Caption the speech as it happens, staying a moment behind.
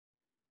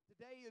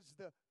Today is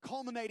the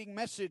culminating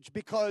message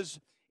because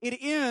it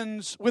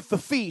ends with the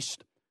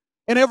feast.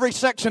 In every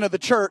section of the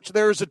church,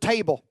 there is a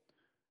table.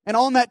 And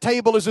on that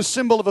table is a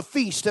symbol of a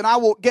feast. And I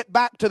will get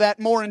back to that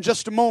more in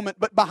just a moment.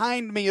 But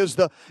behind me is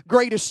the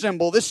greatest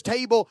symbol. This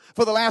table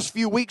for the last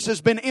few weeks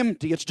has been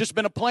empty. It's just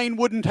been a plain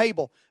wooden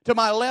table. To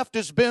my left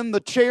has been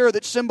the chair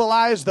that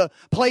symbolized the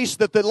place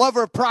that the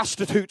lover of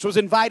prostitutes was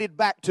invited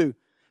back to.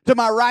 To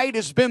my right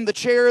has been the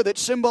chair that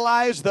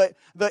symbolized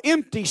the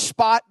empty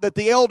spot that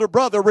the elder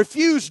brother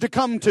refused to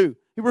come to.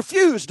 He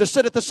refused to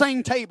sit at the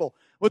same table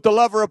with the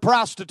lover of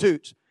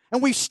prostitutes. And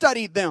we've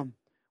studied them.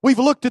 We've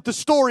looked at the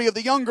story of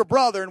the younger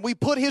brother, and we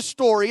put his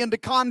story into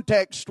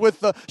context with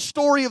the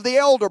story of the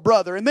elder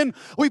brother. And then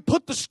we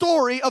put the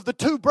story of the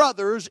two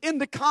brothers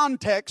into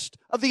context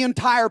of the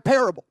entire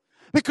parable.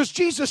 Because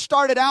Jesus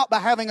started out by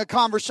having a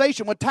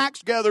conversation with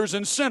tax gatherers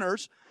and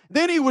sinners.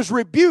 Then he was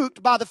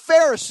rebuked by the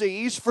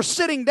Pharisees for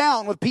sitting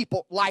down with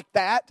people like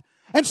that.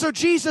 And so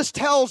Jesus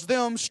tells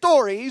them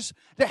stories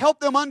to help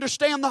them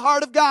understand the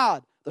heart of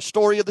God. The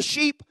story of the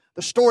sheep,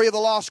 the story of the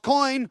lost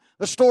coin,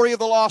 the story of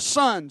the lost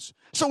sons.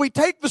 So we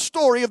take the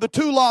story of the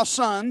two lost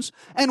sons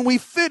and we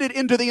fit it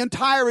into the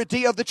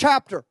entirety of the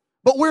chapter.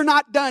 But we're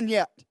not done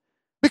yet.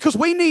 Because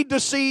we need to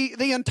see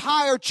the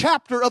entire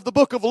chapter of the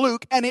book of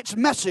Luke and its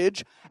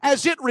message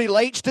as it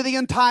relates to the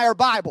entire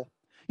Bible.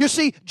 You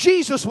see,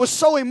 Jesus was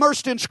so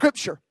immersed in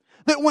Scripture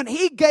that when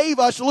He gave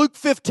us Luke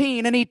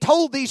 15 and He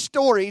told these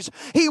stories,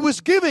 He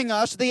was giving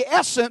us the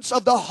essence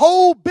of the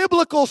whole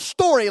biblical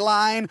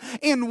storyline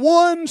in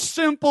one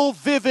simple,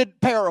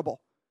 vivid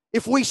parable.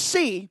 If we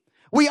see,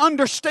 we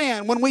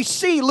understand. When we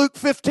see Luke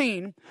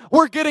 15,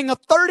 we're getting a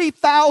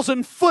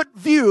 30,000-foot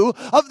view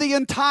of the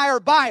entire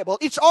Bible.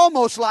 It's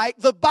almost like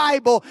the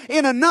Bible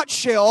in a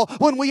nutshell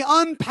when we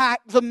unpack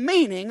the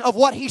meaning of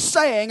what He's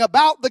saying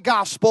about the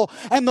gospel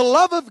and the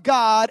love of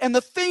God and the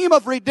theme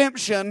of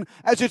redemption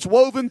as it's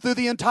woven through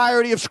the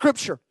entirety of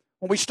Scripture.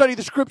 When we study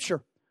the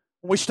Scripture,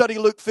 when we study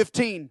Luke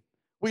 15,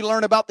 we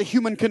learn about the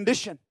human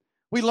condition.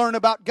 We learn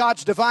about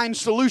God's divine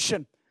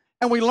solution.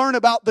 And we learn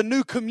about the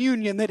new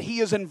communion that He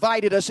has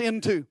invited us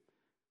into.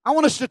 I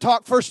want us to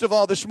talk first of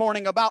all this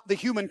morning about the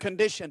human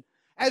condition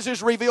as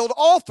is revealed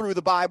all through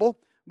the Bible,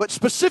 but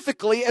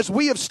specifically as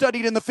we have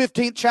studied in the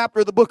 15th chapter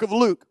of the book of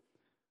Luke.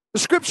 The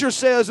Scripture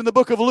says in the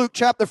book of Luke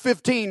chapter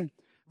 15,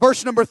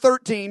 verse number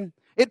 13,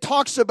 it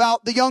talks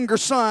about the younger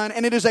son,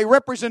 and it is a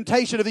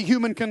representation of the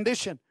human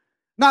condition.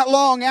 Not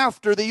long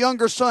after the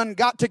younger son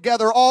got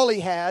together all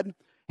he had,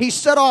 he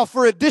set off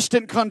for a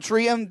distant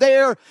country, and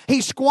there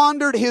he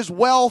squandered his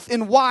wealth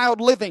in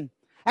wild living.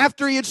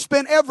 After he had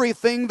spent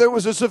everything, there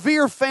was a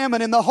severe famine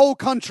in the whole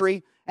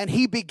country, and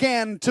he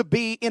began to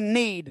be in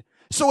need.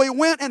 So he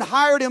went and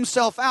hired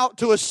himself out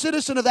to a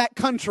citizen of that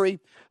country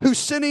who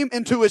sent him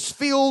into his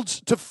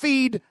fields to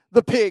feed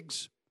the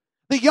pigs.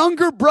 The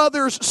younger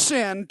brother's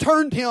sin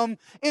turned him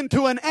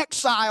into an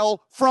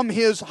exile from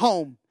his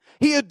home.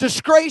 He had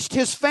disgraced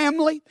his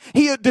family.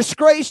 He had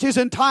disgraced his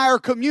entire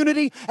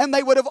community, and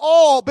they would have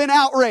all been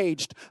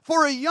outraged.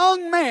 For a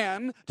young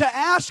man to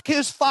ask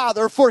his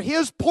father for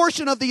his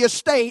portion of the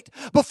estate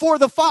before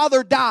the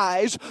father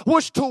dies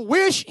was to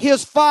wish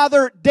his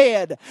father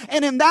dead.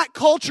 And in that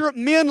culture,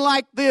 men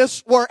like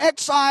this were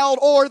exiled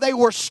or they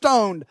were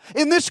stoned.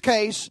 In this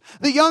case,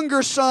 the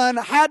younger son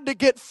had to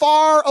get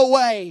far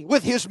away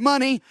with his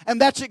money, and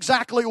that's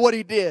exactly what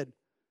he did.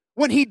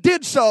 When he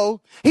did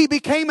so, he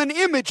became an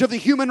image of the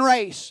human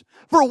race.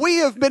 For we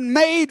have been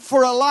made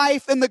for a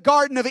life in the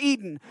Garden of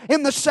Eden,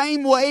 in the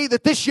same way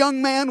that this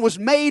young man was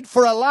made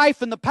for a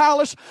life in the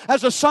palace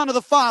as a son of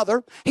the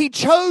Father. He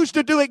chose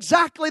to do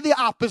exactly the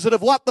opposite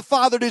of what the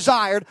Father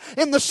desired,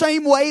 in the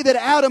same way that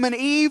Adam and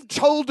Eve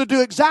told to do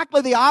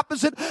exactly the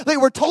opposite. They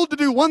were told to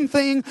do one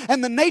thing,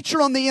 and the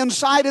nature on the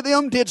inside of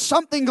them did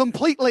something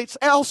completely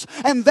else,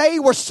 and they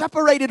were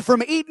separated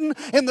from Eden.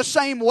 In the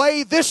same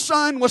way, this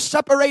son was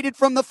separated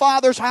from the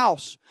Father's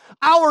house.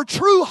 Our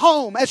true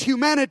home as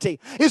humanity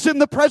is in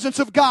the presence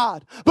of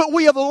God. But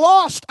we have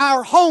lost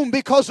our home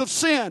because of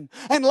sin.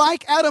 And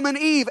like Adam and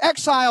Eve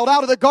exiled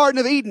out of the Garden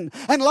of Eden,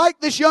 and like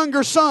this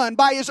younger son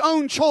by his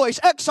own choice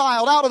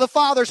exiled out of the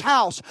Father's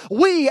house,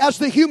 we as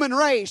the human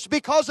race,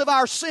 because of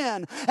our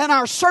sin and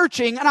our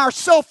searching and our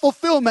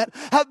self-fulfillment,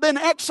 have been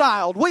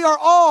exiled. We are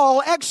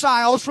all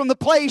exiles from the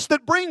place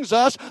that brings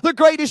us the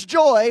greatest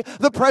joy,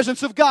 the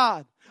presence of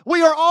God.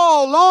 We are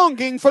all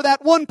longing for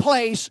that one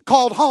place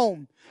called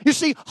home. You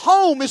see,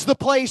 home is the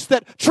place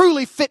that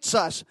truly fits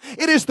us.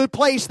 It is the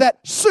place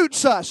that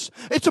suits us.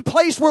 It's a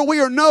place where we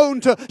are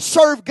known to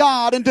serve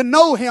God and to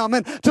know Him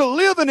and to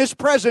live in His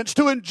presence,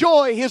 to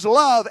enjoy His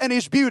love and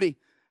His beauty.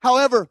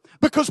 However,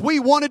 because we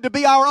wanted to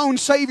be our own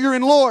Savior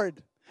and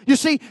Lord, you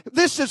see,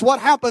 this is what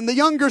happened. The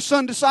younger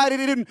son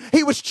decided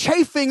he was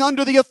chafing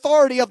under the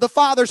authority of the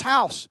Father's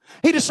house.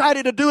 He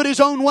decided to do it his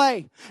own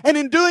way. And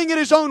in doing it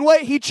his own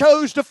way, he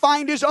chose to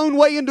find his own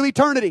way into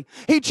eternity.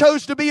 He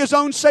chose to be his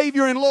own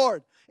Savior and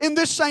Lord. In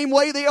this same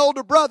way, the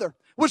elder brother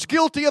was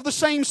guilty of the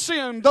same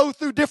sin, though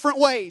through different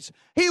ways.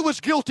 He was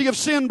guilty of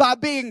sin by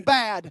being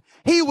bad.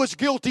 He was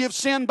guilty of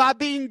sin by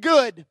being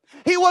good.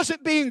 He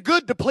wasn't being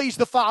good to please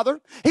the Father.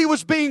 He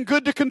was being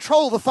good to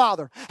control the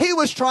Father. He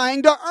was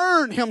trying to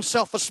earn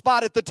himself a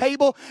spot at the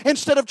table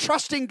instead of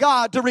trusting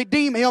God to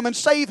redeem him and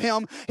save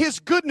him. His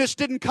goodness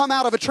didn't come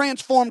out of a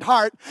transformed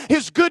heart.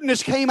 His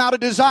goodness came out of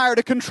desire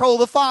to control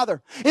the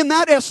Father. In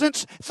that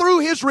essence, through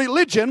his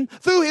religion,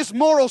 through his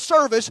moral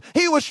service,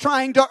 he was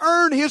trying to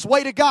earn his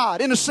way to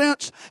God. In a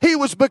sense, he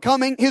was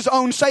becoming his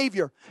own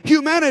Savior.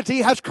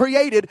 Humanity has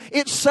created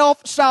its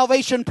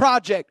self-salvation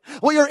project.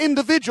 We are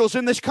individuals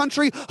in this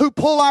country who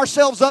pull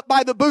ourselves up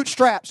by the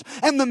bootstraps.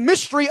 And the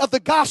mystery of the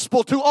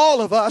gospel to all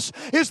of us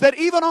is that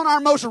even on our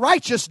most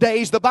righteous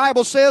days, the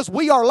Bible says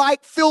we are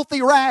like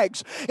filthy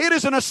rags. It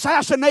is an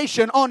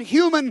assassination on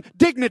human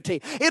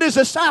dignity. It is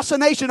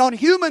assassination on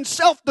human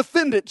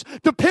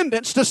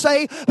self-dependence to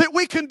say that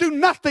we can do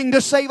nothing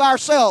to save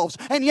ourselves.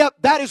 And yet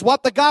that is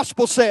what the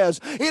gospel says.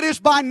 It is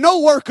by no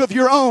work of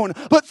your own,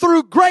 but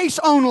through grace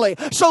only,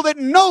 so that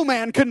no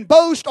man can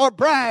boast or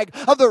brag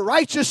of the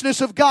righteousness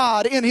of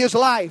God in his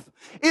life.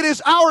 It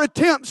is our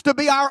attempts to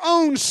be our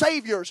own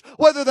saviors,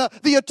 whether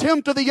the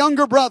attempt of the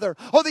younger brother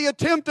or the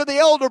attempt of the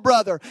elder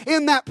brother.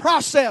 In that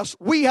process,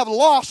 we have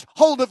lost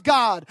hold of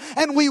God.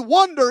 And we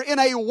wander in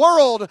a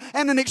world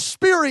and an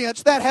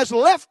experience that has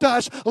left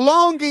us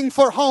longing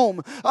for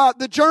home.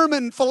 The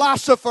German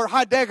philosopher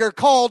Heidegger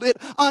called it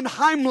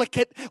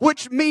Unheimlichkeit,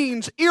 which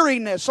means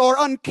eeriness or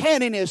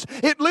uncanniness.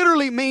 It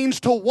literally means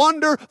to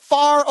wander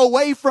far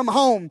away from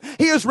home.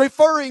 He is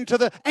referring to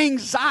the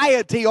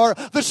anxiety or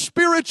the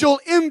spiritual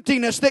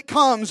emptiness that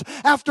comes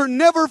after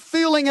never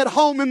feeling at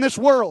home in this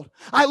world.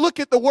 I look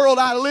at the world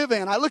I live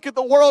in. I look at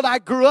the world I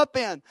grew up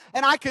in.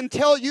 And I can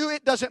tell you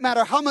it doesn't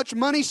matter how much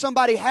money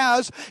somebody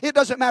has. It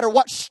doesn't matter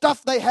what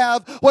stuff they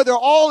have. Whether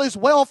all is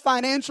well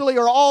financially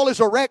or all is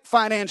a wreck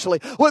financially.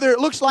 Whether it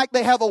looks like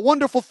they have a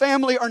wonderful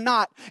family or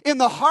not. In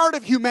the heart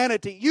of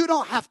humanity, you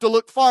don't have to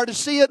look far to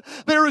see it.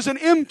 There is an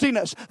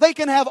emptiness. They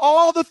can have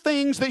all the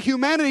things that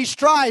humanity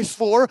strives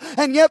for,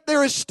 and yet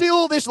there is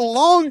still this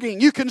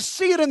longing. You can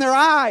see it in their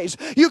eyes.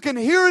 You can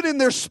hear it in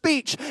their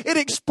speech. It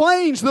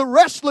explains the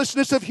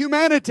restlessness of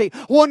humanity.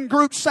 One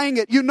group sang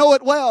it, you know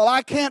it well.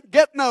 I can't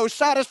get no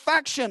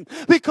satisfaction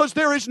because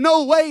there is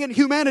no way in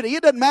humanity.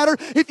 It doesn't matter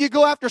if you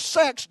go after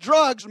sex,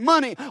 drugs,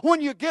 money.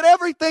 When you get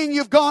everything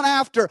you've gone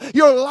after,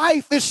 your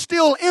life is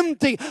still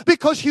empty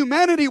because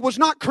humanity was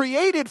not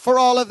created for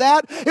all of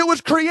that. It was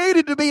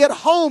created to be at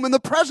home in the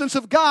presence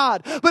of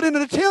God. But in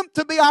an attempt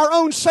to be our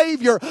own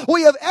Savior,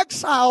 we have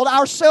exiled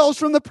ourselves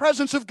from the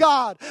presence of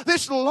God.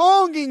 This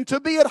longing to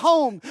be at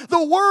home.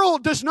 The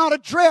world does not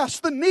address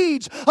the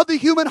needs of the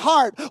human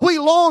heart. We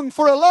long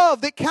for a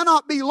love that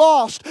cannot be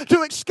lost,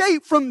 to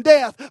escape from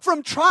death,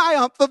 from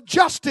triumph of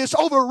justice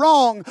over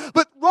wrong.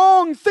 But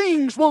wrong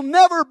things will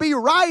never be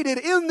righted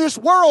in this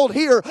world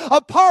here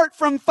apart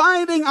from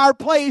finding our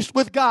place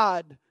with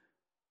God.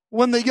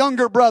 When the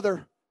younger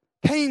brother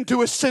came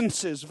to his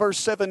senses, verse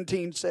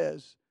 17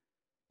 says,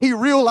 he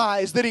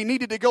realized that he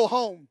needed to go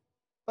home.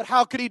 But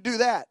how could he do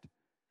that?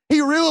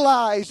 He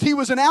realized he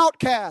was an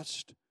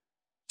outcast.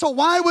 So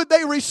why would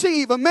they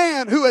receive a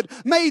man who had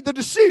made the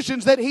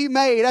decisions that he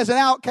made as an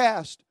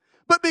outcast?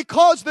 But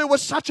because there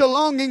was such a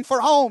longing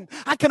for home,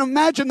 I can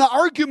imagine the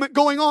argument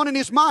going on in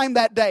his mind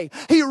that day.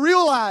 He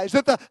realized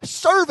that the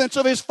servants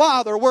of his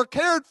father were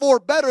cared for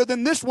better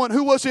than this one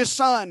who was his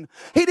son.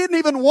 He didn't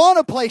even want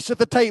a place at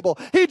the table.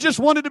 He just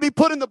wanted to be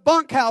put in the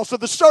bunkhouse of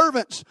the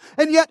servants.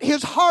 And yet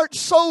his heart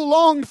so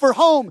longed for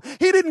home.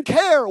 He didn't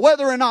care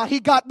whether or not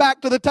he got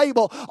back to the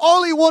table.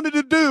 All he wanted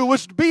to do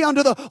was be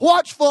under the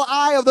watchful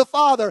eye of the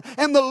Father.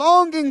 And the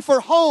longing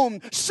for home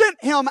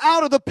sent him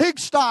out of the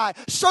pigsty,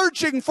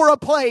 searching for a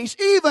place,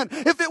 even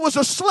if it was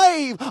a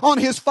slave on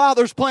his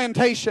father's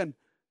plantation.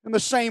 In the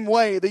same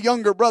way, the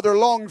younger brother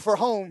longed for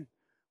home.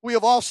 We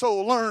have also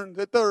learned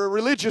that there are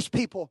religious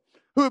people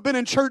who have been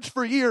in church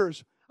for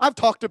years. I've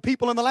talked to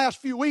people in the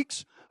last few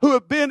weeks who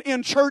have been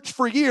in church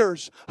for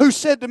years, who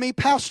said to me,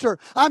 Pastor,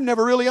 I've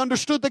never really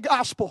understood the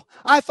gospel.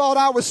 I thought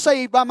I was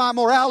saved by my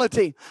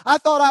morality. I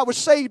thought I was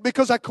saved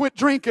because I quit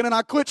drinking and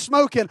I quit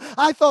smoking.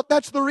 I thought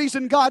that's the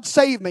reason God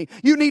saved me.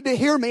 You need to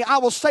hear me. I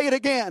will say it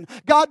again.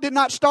 God did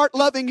not start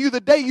loving you the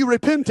day you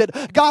repented.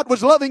 God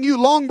was loving you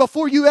long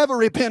before you ever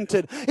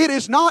repented. It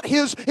is not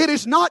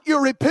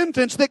your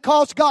repentance that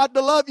caused God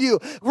to love you.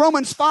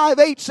 Romans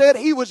 5:8 said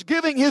he was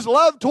giving his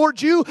love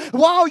towards you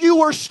while you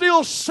were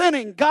still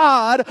sinning.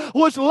 God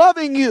was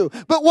loving you.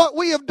 But what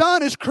we have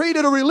done is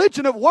created a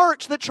religion of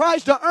works that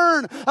tries to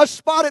earn a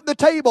spot at the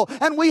table.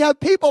 And we have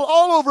people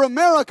all over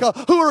America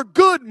who are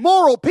good,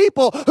 moral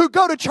people who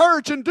go to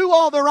church and do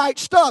all the right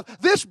stuff.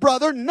 This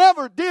brother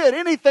never did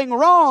anything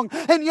wrong,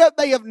 and yet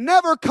they have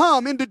never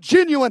come into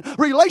genuine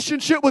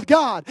relationship with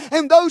God.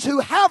 And those who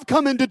have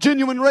come into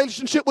genuine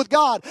relationship with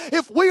God,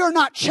 if we are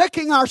not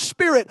checking our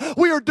spirit,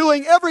 we are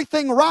doing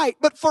everything right,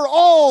 but for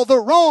all the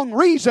wrong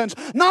reasons,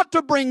 not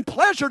to bring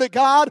pleasure pleasure to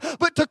God,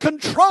 but to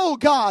control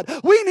God.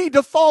 We need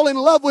to fall in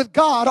love with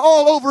God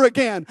all over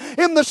again.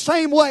 In the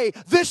same way,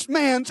 this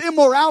man's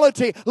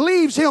immorality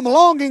leaves him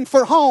longing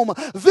for home.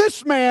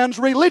 This man's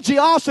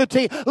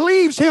religiosity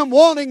leaves him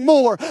wanting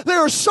more. There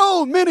are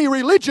so many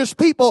religious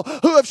people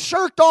who have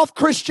shirked off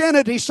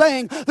Christianity,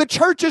 saying the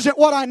church isn't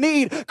what I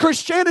need.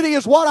 Christianity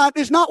is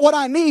not what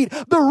I need.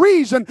 The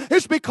reason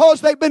is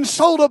because they've been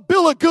sold a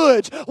bill of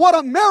goods. What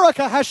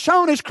America has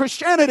shown as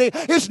Christianity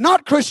is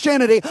not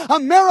Christianity.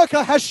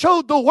 America has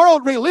showed the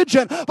world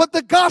religion, but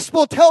the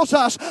gospel tells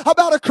us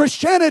about a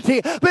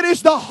Christianity that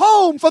is the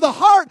home for the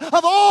heart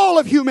of all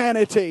of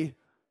humanity.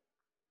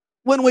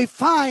 When we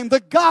find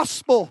the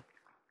gospel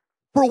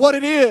for what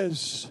it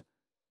is,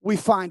 we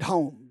find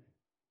home.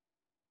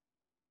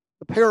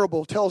 The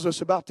parable tells us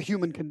about the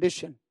human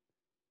condition.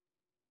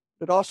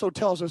 It also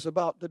tells us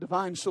about the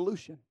divine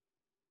solution.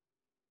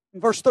 In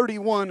verse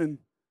 31 and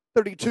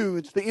 32,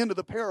 it's the end of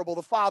the parable.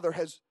 The father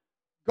has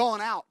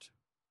gone out.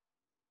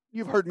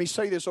 You've heard me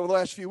say this over the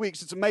last few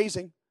weeks. It's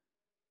amazing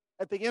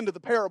at the end of the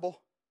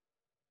parable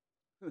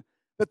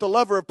that the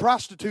lover of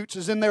prostitutes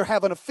is in there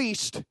having a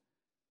feast,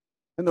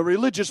 and the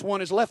religious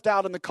one is left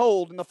out in the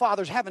cold, and the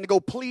father's having to go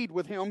plead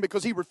with him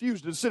because he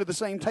refused to sit at the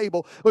same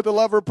table with the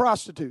lover of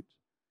prostitutes.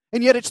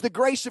 And yet it's the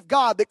grace of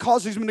God that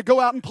causes him to go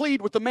out and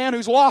plead with the man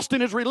who's lost in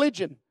his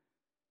religion.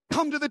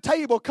 Come to the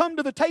table, come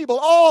to the table.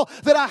 All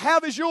that I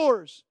have is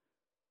yours.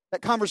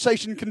 That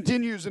conversation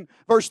continues in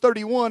verse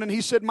 31, and he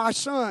said, my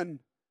son,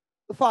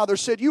 the father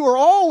said, you are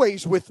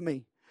always with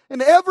me,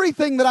 and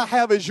everything that I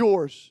have is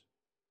yours.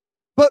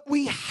 But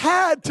we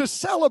had to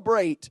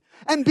celebrate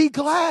and be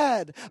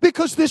glad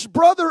because this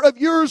brother of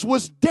yours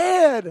was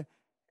dead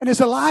and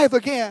is alive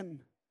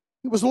again.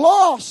 He was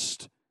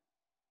lost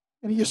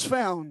and he is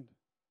found.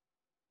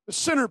 The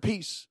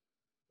centerpiece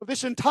of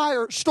this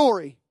entire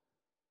story,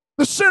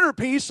 the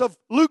centerpiece of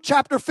Luke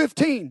chapter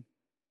 15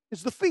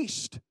 is the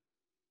feast.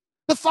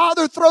 The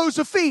father throws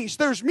a feast.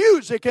 There's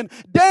music and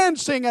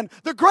dancing and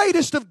the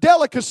greatest of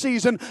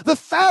delicacies. And the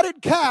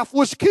fatted calf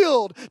was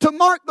killed to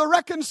mark the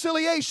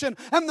reconciliation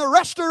and the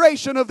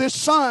restoration of this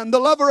son, the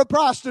lover of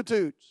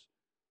prostitutes.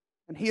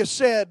 And he has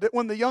said that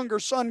when the younger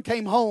son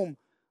came home,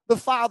 the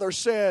father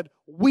said,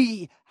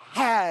 we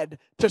had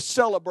to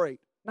celebrate.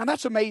 Now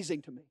that's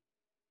amazing to me.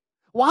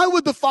 Why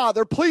would the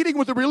father, pleading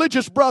with the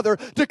religious brother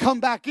to come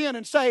back in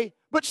and say,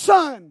 but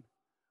son,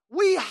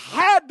 we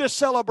had to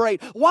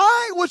celebrate.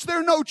 Why was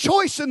there no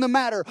choice in the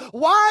matter?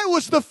 Why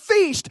was the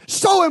feast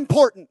so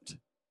important?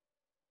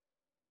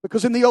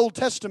 Because in the Old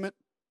Testament,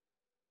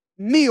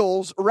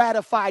 meals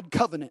ratified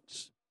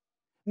covenants.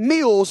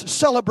 Meals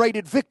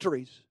celebrated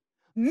victories.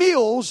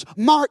 Meals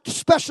marked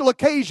special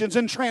occasions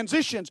and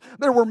transitions.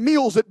 There were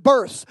meals at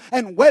births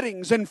and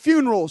weddings and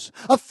funerals.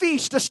 A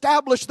feast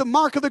established the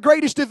mark of the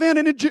greatest event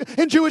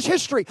in Jewish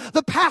history.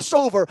 The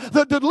Passover,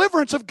 the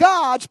deliverance of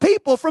God's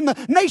people from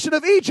the nation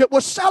of Egypt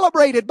was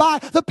celebrated by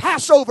the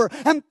Passover.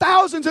 And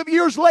thousands of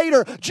years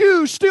later,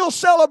 Jews still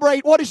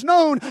celebrate what is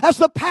known as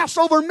the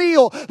Passover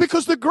meal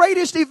because the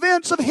greatest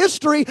events of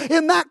history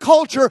in that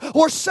culture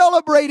were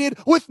celebrated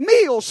with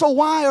meals. So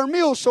why are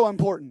meals so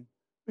important?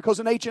 Because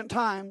in ancient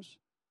times,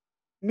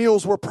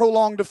 meals were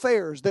prolonged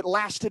affairs that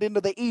lasted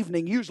into the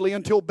evening, usually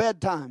until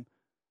bedtime.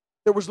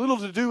 There was little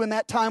to do in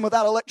that time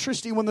without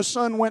electricity when the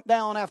sun went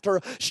down after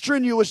a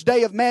strenuous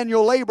day of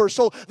manual labor.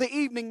 So the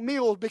evening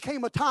meal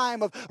became a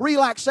time of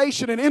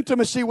relaxation and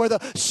intimacy where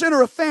the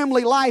center of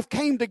family life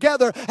came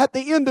together at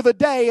the end of the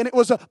day, and it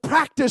was a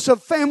practice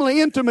of family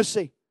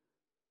intimacy.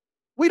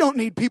 We don't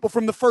need people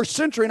from the first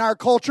century in our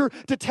culture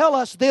to tell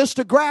us this,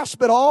 to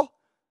grasp it all.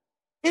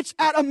 It's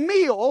at a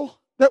meal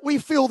that we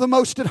feel the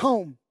most at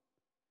home.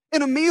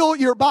 In a meal,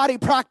 your body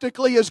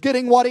practically is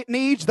getting what it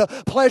needs, the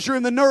pleasure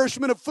and the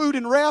nourishment of food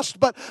and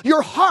rest, but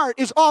your heart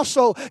is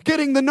also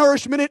getting the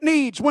nourishment it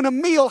needs when a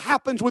meal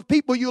happens with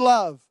people you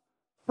love.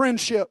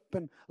 Friendship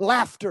and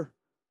laughter.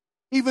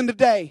 Even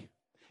today,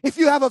 if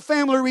you have a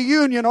family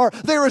reunion or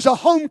there is a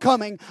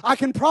homecoming, I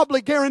can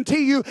probably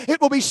guarantee you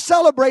it will be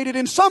celebrated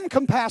in some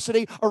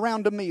capacity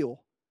around a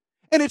meal.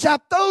 And it's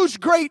at those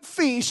great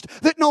feasts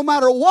that no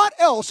matter what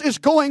else is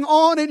going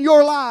on in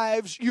your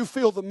lives, you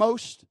feel the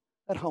most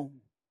at home.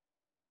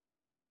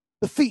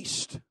 The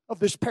feast of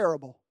this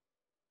parable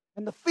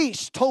and the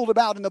feast told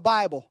about in the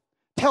Bible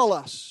tell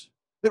us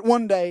that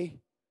one day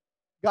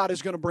God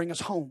is going to bring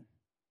us home.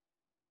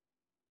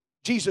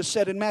 Jesus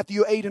said in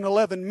Matthew 8 and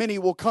 11, many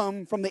will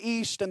come from the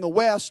east and the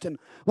west and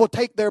will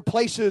take their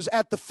places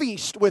at the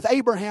feast with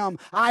Abraham,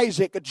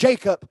 Isaac,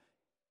 Jacob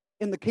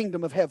in the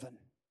kingdom of heaven.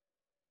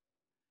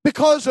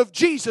 Because of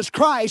Jesus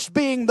Christ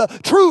being the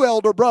true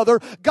elder brother,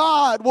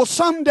 God will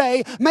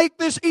someday make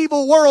this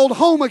evil world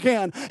home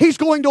again. He's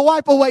going to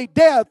wipe away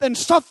death and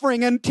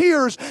suffering and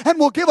tears and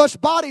will give us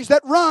bodies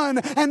that run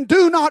and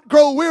do not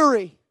grow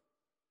weary.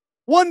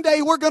 One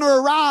day we're going to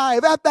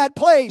arrive at that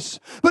place.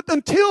 But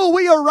until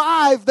we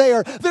arrive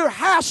there, there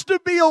has to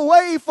be a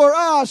way for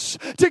us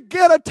to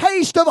get a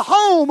taste of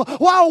home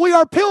while we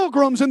are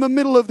pilgrims in the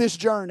middle of this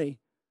journey.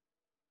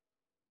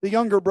 The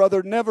younger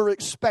brother never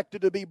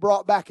expected to be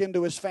brought back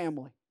into his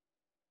family.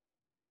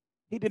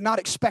 He did not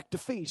expect to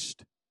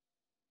feast.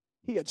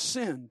 He had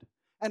sinned.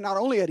 And not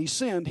only had he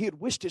sinned, he had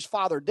wished his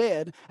father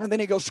dead, and then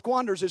he goes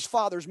squanders his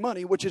father's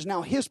money, which is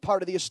now his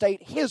part of the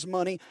estate. His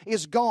money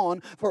is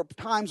gone for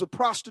times with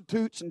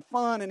prostitutes and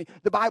fun, and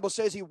the Bible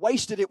says he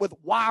wasted it with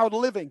wild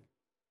living.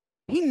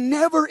 He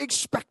never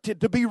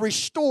expected to be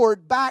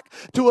restored back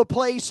to a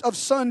place of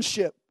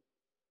sonship.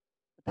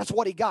 That's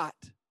what he got.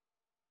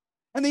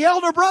 And the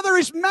elder brother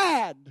is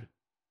mad.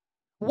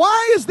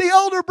 Why is the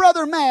elder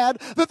brother mad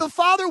that the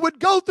father would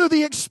go through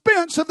the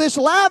expense of this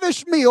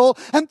lavish meal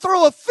and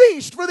throw a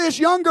feast for this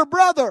younger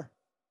brother?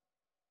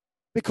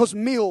 Because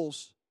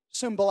meals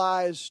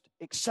symbolized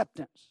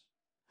acceptance.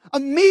 A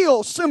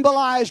meal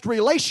symbolized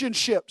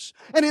relationships.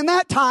 And in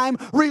that time,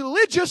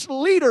 religious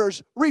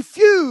leaders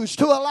refused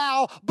to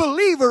allow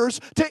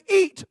believers to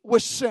eat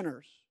with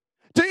sinners.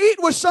 To eat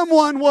with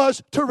someone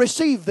was to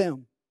receive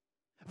them,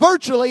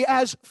 virtually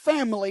as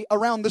family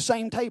around the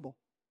same table.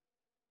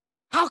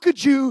 How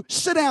could you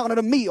sit down at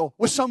a meal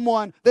with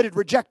someone that had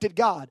rejected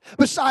God?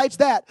 Besides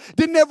that,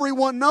 didn't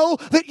everyone know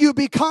that you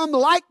become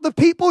like the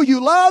people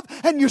you love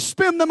and you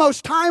spend the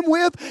most time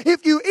with?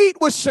 If you eat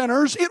with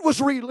sinners, it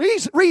was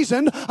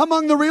reasoned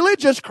among the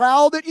religious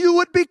crowd that you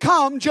would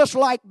become just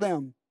like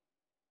them.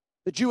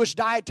 The Jewish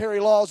dietary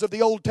laws of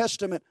the Old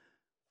Testament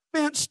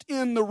fenced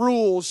in the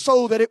rules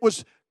so that it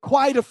was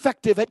quite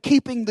effective at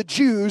keeping the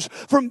Jews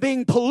from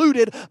being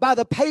polluted by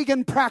the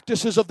pagan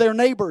practices of their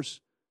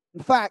neighbors.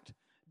 In fact,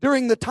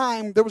 during the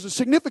time, there was a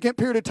significant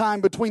period of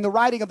time between the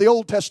writing of the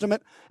Old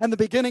Testament and the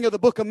beginning of the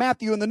book of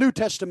Matthew in the New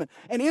Testament.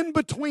 And in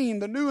between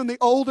the New and the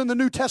Old and the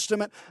New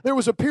Testament, there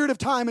was a period of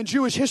time in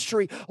Jewish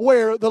history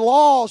where the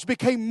laws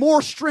became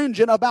more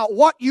stringent about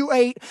what you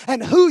ate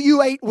and who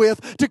you ate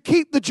with to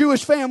keep the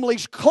Jewish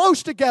families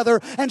close together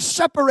and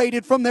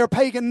separated from their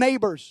pagan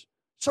neighbors.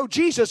 So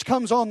Jesus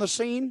comes on the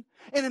scene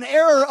in an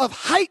era of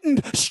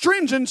heightened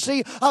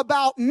stringency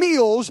about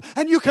meals.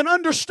 And you can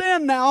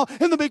understand now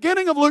in the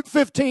beginning of Luke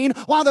 15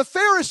 why the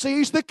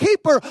Pharisees, the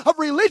keeper of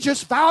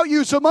religious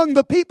values among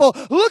the people,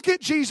 look at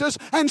Jesus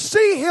and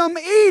see him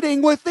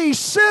eating with these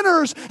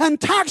sinners and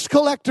tax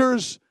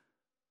collectors.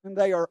 And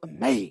they are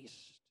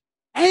amazed,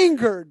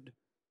 angered.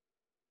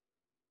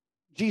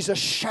 Jesus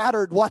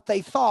shattered what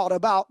they thought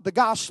about the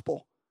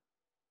gospel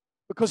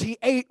because he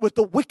ate with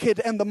the wicked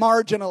and the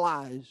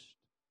marginalized.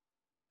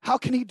 How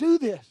can he do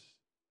this?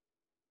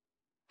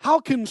 How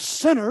can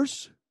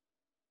sinners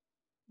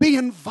be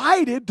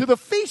invited to the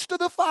feast of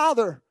the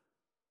Father?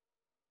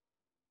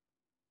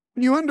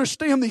 When you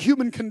understand the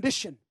human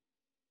condition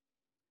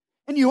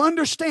and you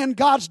understand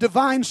God's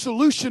divine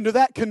solution to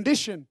that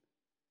condition,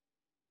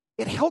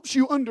 it helps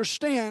you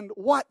understand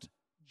what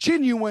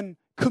genuine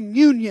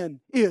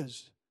communion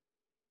is.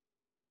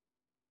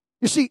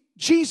 You see,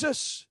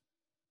 Jesus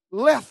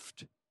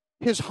left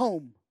his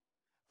home.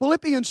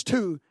 Philippians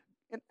 2.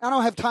 And I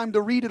don't have time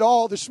to read it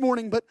all this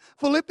morning, but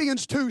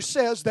Philippians 2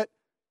 says that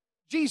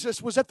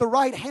Jesus was at the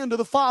right hand of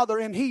the Father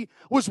and he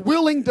was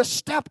willing to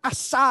step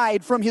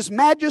aside from his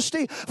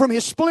majesty, from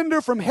his splendor,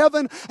 from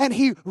heaven, and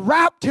he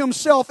wrapped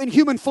himself in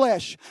human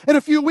flesh. In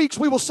a few weeks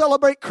we will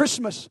celebrate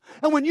Christmas.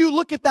 And when you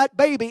look at that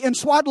baby in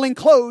swaddling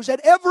clothes, at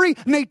every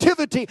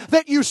nativity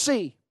that you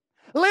see,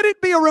 let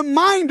it be a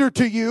reminder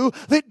to you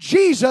that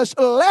Jesus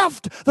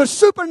left the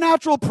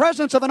supernatural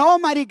presence of an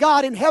almighty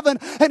God in heaven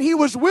and he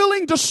was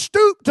willing to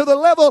stoop to the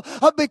level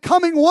of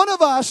becoming one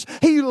of us.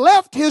 He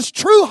left his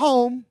true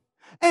home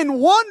and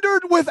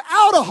wandered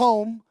without a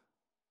home.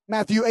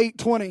 Matthew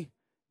 8:20,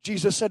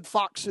 Jesus said,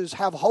 foxes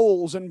have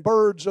holes and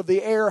birds of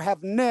the air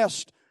have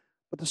nests,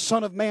 but the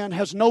Son of Man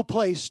has no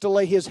place to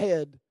lay his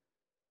head.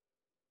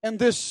 And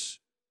this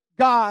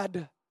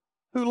God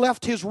who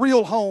left his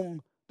real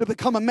home to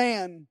become a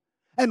man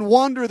and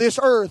wander this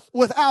earth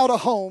without a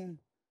home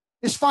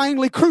is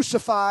finally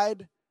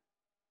crucified,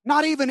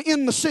 not even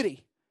in the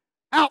city,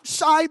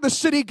 outside the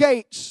city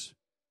gates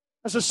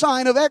as a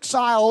sign of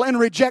exile and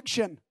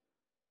rejection.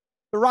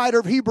 The writer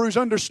of Hebrews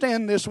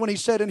understands this when he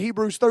said in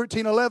Hebrews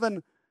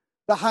 13:11,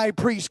 the high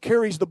priest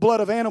carries the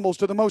blood of animals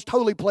to the most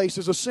holy place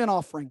as a sin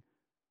offering,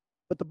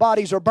 but the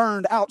bodies are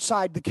burned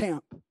outside the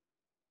camp.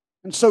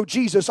 And so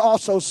Jesus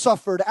also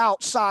suffered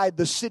outside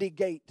the city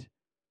gate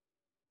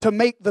to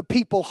make the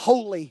people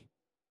holy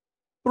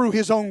through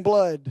his own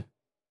blood.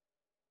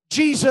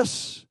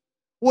 Jesus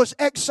was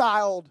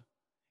exiled,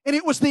 and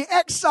it was the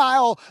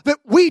exile that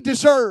we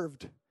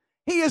deserved.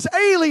 He is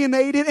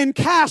alienated and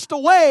cast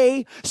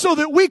away so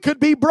that we could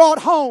be brought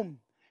home.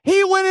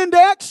 He went into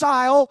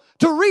exile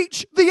to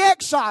reach the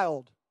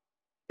exiled.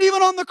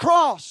 Even on the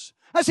cross,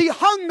 as he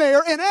hung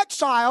there in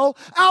exile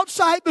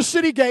outside the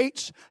city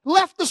gates,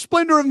 left the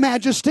splendor of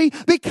majesty,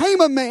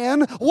 became a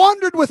man,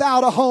 wandered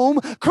without a home,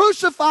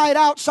 crucified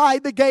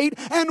outside the gate,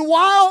 and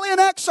while in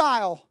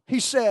exile, he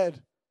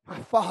said, my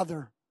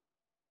Father,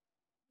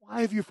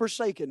 why have you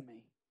forsaken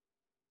me?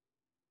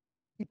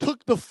 He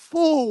took the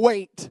full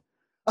weight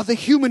of the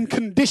human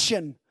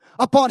condition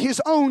upon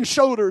his own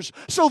shoulders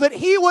so that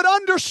he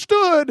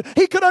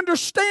could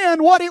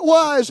understand what it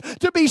was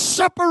to be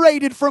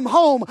separated from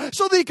home,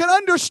 so that he could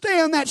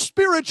understand that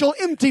spiritual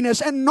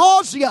emptiness and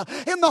nausea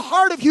in the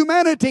heart of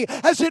humanity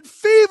as it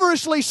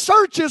feverishly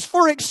searches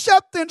for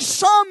acceptance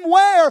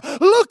somewhere,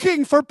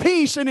 looking for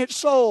peace in its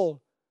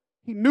soul.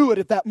 He knew it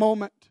at that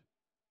moment.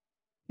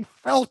 He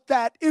felt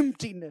that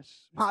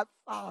emptiness. My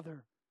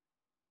Father,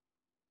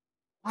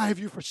 why have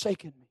you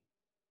forsaken me?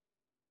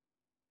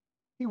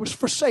 He was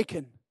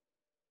forsaken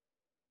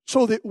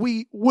so that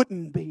we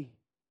wouldn't be.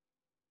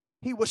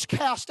 He was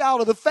cast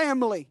out of the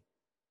family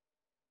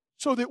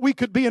so that we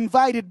could be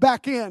invited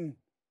back in.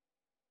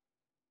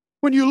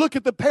 When you look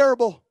at the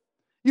parable,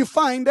 you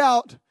find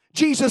out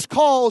Jesus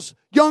calls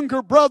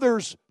younger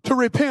brothers to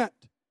repent.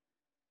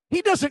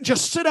 He doesn't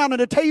just sit down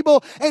at a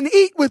table and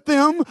eat with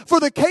them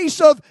for the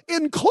case of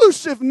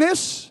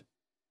inclusiveness.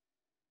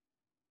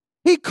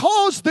 He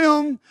calls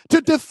them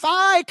to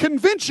defy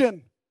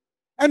convention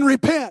and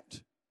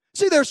repent.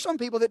 See, there's some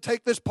people that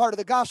take this part of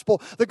the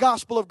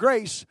gospel of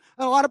grace,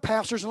 and a lot of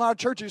pastors and a lot of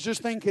churches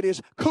just think it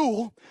is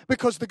cool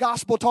because the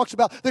gospel talks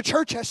about the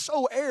church has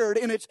so erred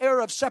in its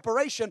era of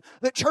separation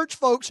that church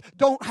folks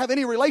don't have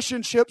any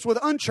relationships with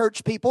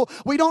unchurched people.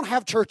 We don't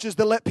have churches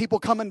that let people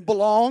come and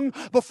belong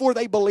before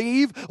they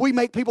believe. We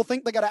make people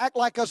think they got to act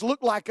like us,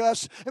 look like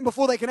us, and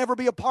before they can ever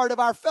be a part of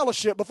our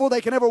fellowship, before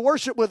they can ever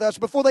worship with us,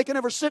 before they can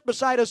ever sit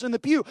beside us in the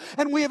pew.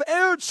 And we have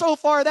erred so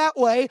far that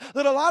way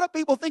that a lot of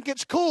people think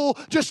it's cool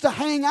just to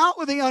hang out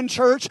with the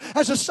unchurched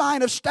as a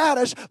sign of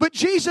status. But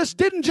Jesus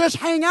didn't just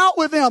hang out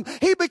with them.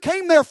 He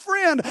became their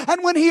friend.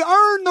 And when he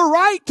earned the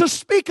right to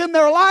speak in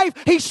their life,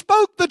 he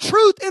spoke the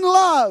truth in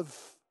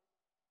love.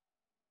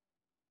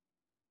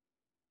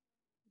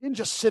 He didn't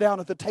just sit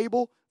down at the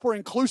table for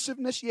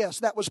inclusiveness.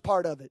 Yes, that was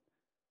part of it.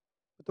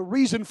 But the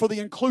reason for the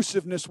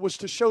inclusiveness was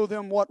to show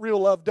them what real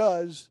love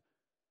does.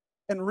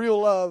 And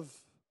real love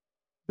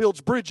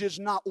builds bridges,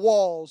 not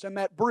walls. And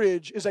that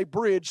bridge is a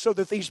bridge so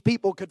that these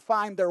people could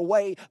find their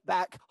way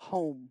back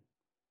home.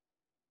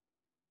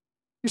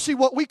 You see,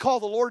 what we call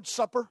the Lord's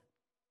Supper,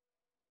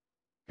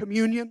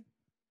 communion.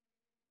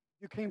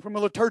 You came from a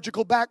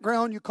liturgical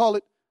background, you call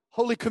it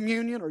Holy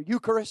Communion or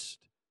Eucharist.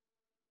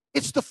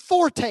 It's the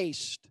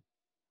foretaste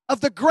of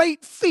the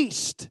great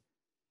feast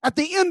at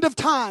the end of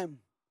time.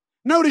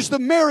 Notice the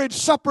marriage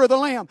supper of the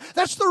Lamb.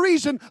 That's the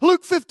reason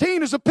Luke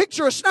 15 is a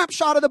picture, a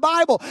snapshot of the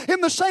Bible.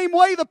 In the same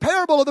way, the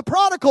parable of the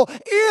prodigal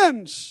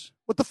ends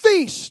with the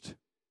feast.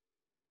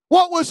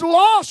 What was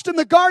lost in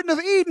the Garden of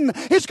Eden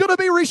is going to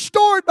be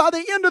restored by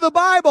the end of the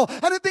Bible.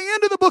 And at the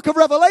end of the book of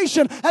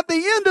Revelation, at the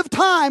end of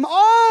time,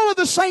 all of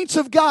the saints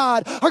of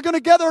God are going to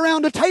gather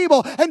around a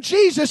table. And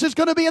Jesus is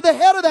going to be at the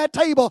head of that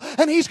table.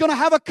 And he's going to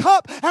have a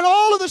cup. And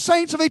all of the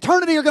saints of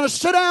eternity are going to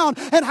sit down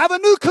and have a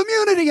new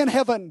community in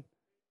heaven.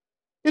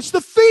 It's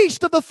the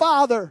feast of the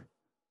Father.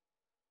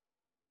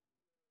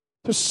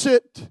 To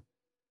sit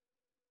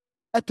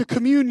at the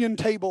communion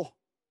table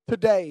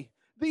today.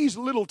 These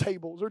little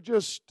tables are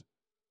just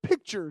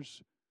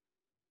pictures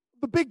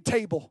of the big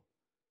table.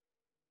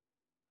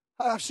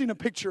 I've seen a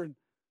picture in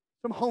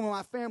some home of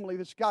my family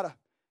that's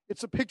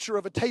it's a picture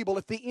of a table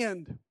at the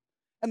end.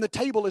 And the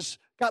table has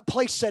got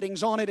place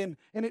settings on it, and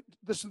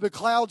the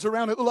clouds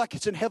around it look like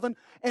it's in heaven,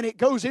 and it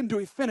goes into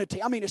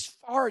infinity. I mean, as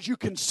far as you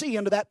can see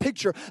into that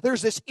picture,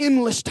 there's this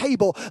endless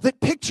table that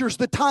pictures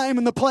the time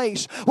and the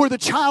place where the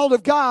child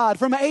of God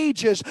from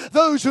ages,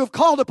 those who have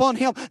called upon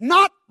him,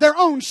 not their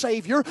own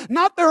Savior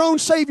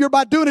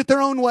by doing it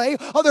their own way,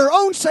 or their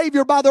own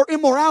Savior by their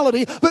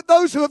immorality, but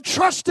those who have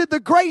trusted the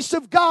grace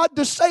of God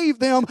to save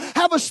them,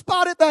 have a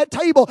spot at that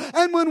table.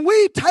 And when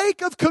we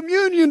take of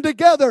communion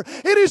together,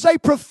 it is a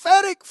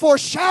prophetic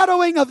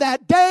foreshadowing of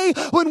that day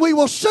when we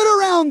will sit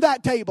around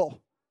that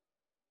table.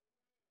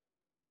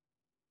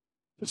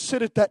 To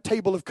sit at that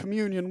table of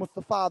communion with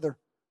the Father.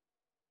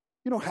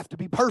 You don't have to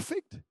be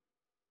perfect.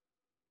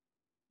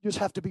 You just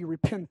have to be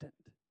repentant.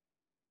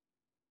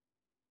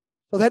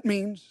 So that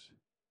means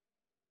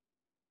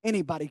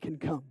anybody can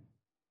come.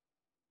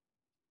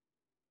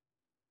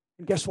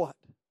 And guess what?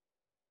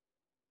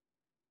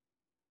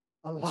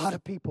 A lot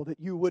of people that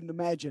you wouldn't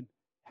imagine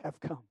have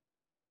come.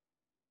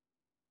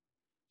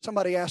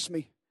 Somebody asked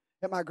me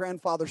at my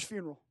grandfather's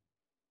funeral,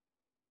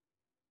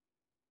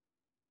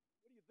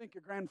 what do you think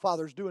your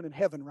grandfather's doing in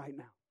heaven right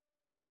now?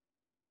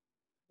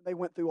 They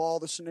went through all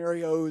the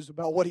scenarios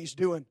about what he's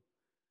doing.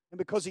 And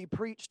because he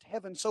preached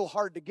heaven so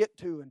hard to get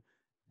to, and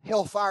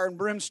hellfire and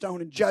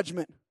brimstone and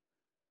judgment,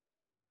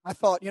 I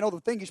thought,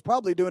 the thing he's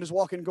probably doing is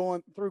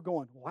going,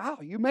 wow,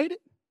 you made it?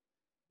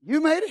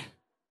 You made it?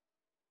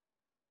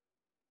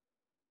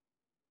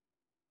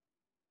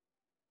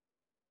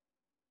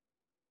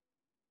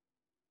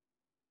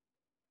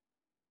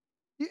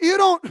 You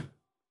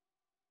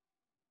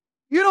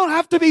don't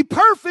have to be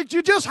perfect.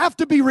 You just have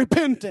to be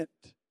repentant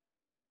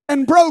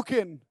and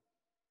broken.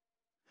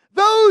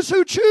 Those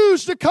who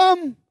choose to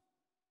come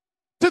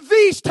to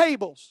these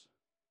tables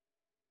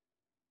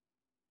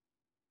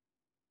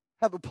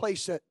have a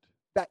place at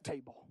that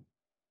table.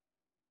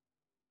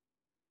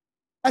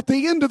 At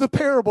the end of the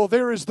parable,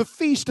 there is the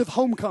feast of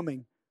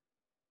homecoming.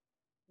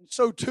 And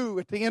so too,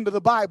 at the end of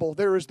the Bible,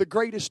 there is the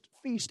greatest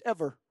feast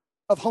ever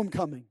of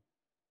homecoming.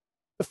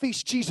 The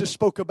feast Jesus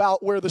spoke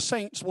about, where the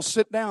saints will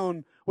sit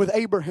down with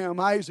Abraham,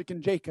 Isaac,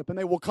 and Jacob, and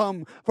they will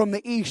come from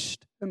the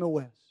east and the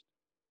west.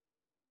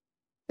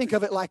 Think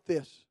of it like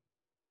this.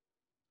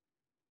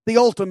 The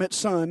ultimate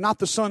Son, not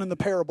the Son in the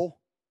parable,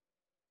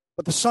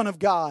 but the Son of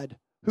God,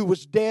 who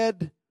was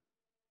dead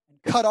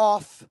and cut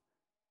off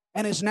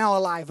and is now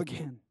alive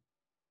again.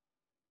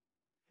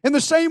 In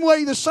the same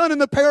way, the son in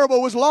the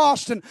parable was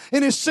lost in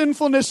his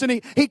sinfulness,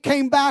 and he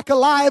came back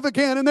alive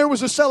again, and there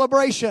was a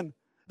celebration.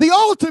 The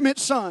ultimate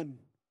Son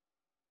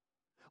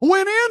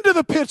went into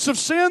the pits of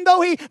sin,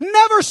 though he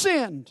never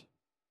sinned,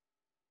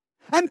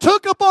 and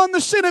took upon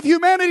the sin of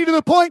humanity to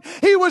the point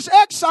he was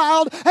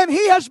exiled, and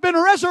he has been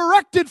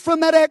resurrected from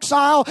that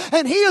exile,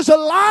 and he is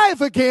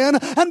alive again,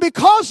 and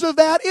because of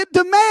that, it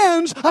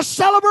demands a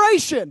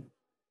celebration.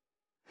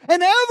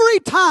 And every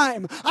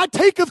time I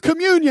take of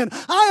communion,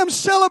 I am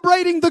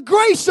celebrating the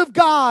grace of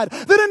God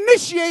that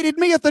initiated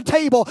me at the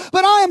table.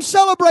 But I am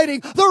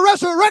celebrating the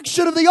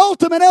resurrection of the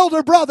ultimate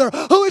elder brother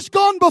who has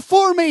gone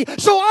before me,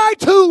 so I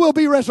too will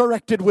be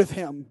resurrected with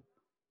him.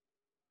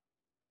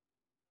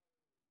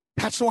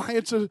 That's why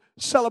it's a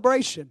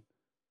celebration.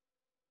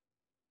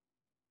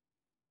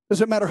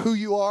 Doesn't matter who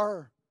you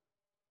are,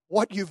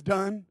 what you've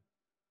done.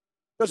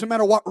 Doesn't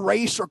matter what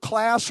race or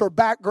class or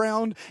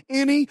background,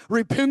 any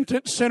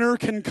repentant sinner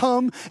can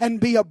come and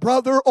be a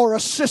brother or a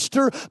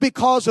sister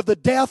because of the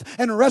death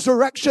and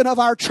resurrection of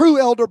our true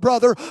elder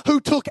brother who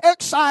took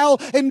exile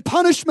and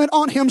punishment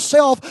on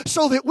himself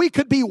so that we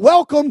could be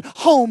welcomed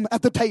home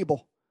at the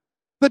table.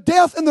 The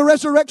death and the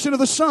resurrection of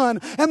the Son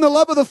and the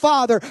love of the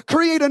Father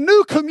create a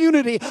new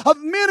community of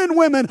men and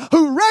women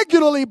who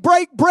regularly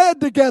break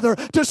bread together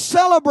to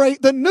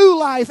celebrate the new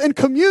life and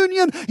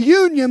communion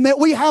union that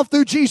we have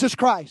through Jesus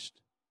Christ.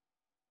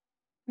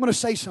 I'm going to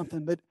say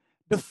something that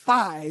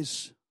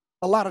defies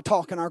a lot of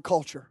talk in our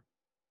culture.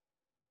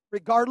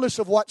 Regardless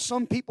of what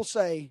some people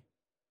say,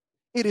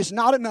 it is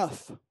not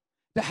enough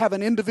to have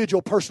an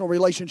individual personal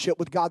relationship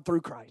with God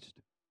through Christ.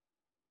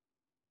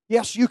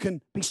 Yes, you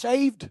can be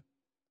saved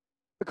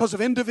because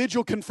of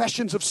individual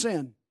confessions of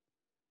sin.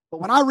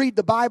 But when I read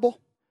the Bible,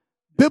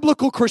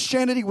 biblical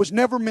Christianity was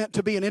never meant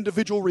to be an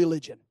individual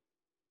religion.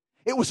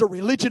 It was a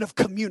religion of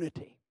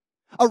community,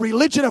 a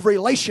religion of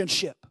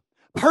relationship.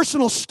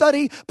 Personal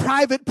study,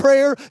 private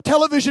prayer,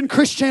 television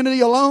Christianity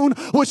alone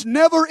was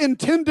never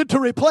intended to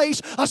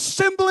replace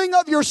assembling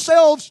of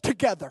yourselves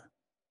together.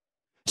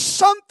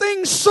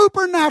 Something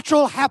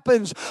supernatural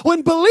happens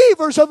when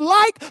believers of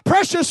like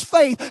precious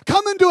faith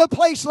come into a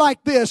place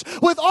like this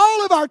with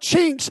all of our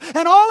chinks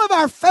and all of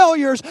our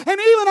failures and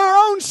even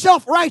our own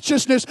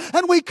self-righteousness,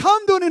 and we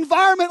come to an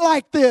environment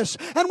like this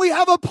and we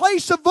have a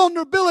place of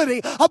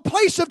vulnerability, a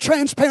place of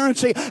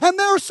transparency, and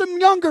there are some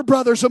younger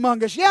brothers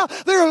among us. Yeah,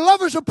 there are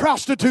lovers of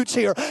prostitutes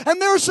here, and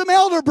there are some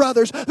elder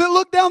brothers that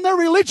look down their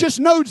religious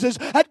noses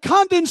at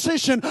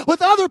condescension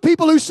with other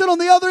people who sit on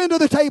the other end of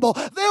the table.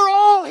 They're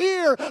all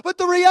here, but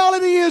the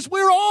reality is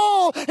we're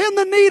all in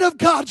the need of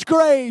God's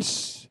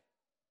grace.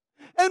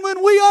 And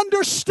when we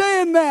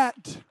understand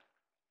that,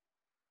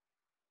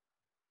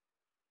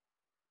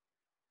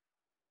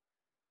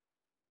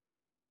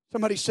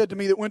 somebody said to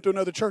me that went to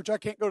another church, I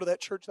can't go to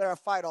that church there, I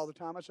fight all the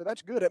time. I said,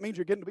 that's good. That means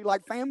you're getting to be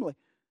like family.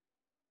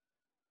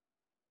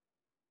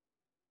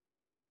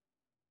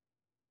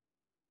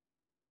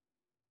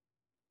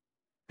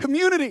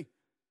 Community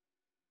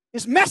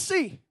is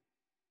messy.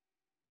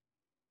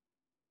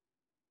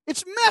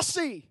 It's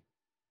messy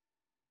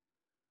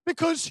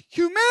because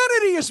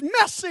humanity is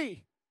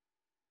messy.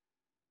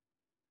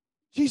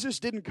 Jesus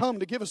didn't come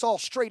to give us all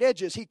straight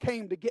edges. He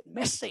came to get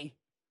messy.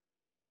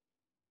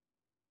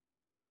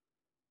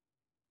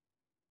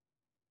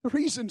 The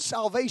reason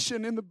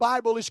salvation in the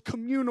Bible is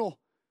communal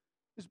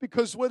is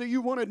because whether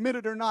you want to admit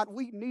it or not,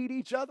 we need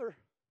each other.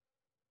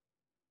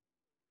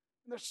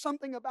 And there's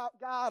something about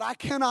God I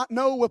cannot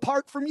know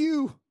apart from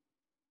you.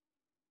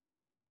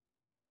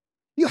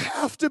 You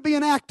have to be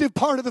an active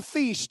part of the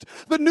feast,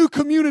 the new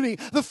community,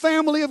 the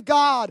family of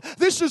God.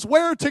 This is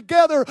where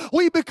together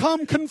we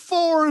become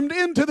conformed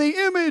into the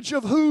image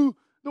of the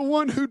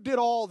one who did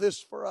all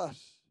this for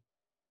us.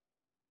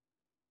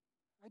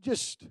 I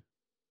just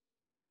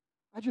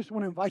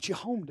want to invite you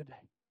home today.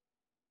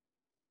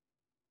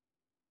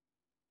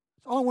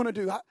 That's all I want to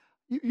do.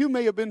 You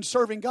may have been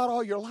serving God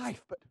all your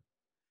life, but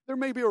there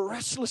may be a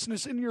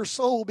restlessness in your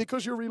soul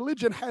because your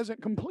religion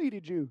hasn't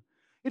completed you.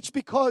 It's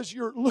because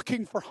you're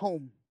looking for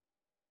home.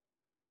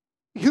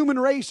 The human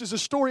race is a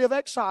story of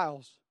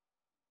exiles,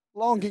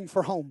 longing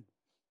for home.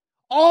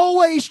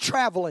 Always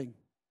traveling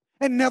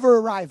and never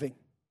arriving.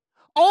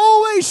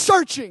 Always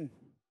searching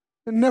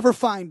and never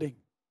finding.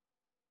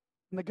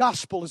 And the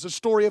gospel is a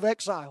story of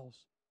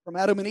exiles from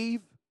Adam and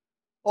Eve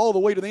all the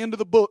way to the end of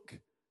the book,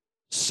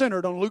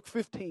 centered on Luke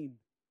 15.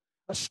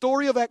 A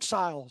story of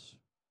exiles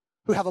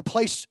who have a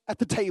place at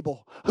the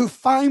table, who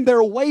find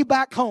their way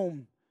back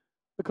home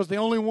because the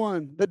only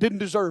one that didn't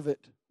deserve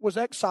it was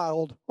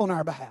exiled on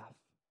our behalf.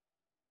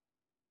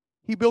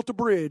 He built a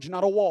bridge,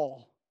 not a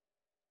wall,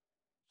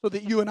 so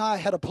that you and I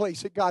had a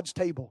place at God's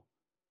table.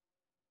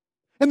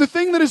 And the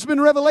thing that has been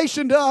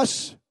revelation to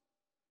us,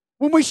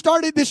 when we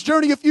started this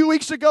journey a few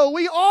weeks ago,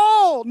 we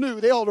all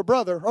knew the elder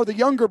brother or the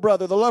younger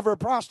brother, the lover of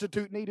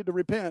prostitute, needed to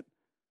repent.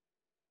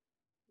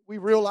 We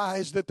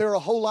realized that there are a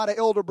whole lot of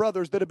elder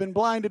brothers that have been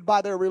blinded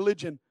by their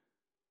religion.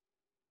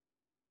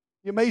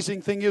 The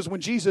amazing thing is, when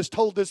Jesus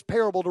told this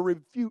parable to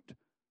refute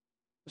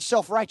the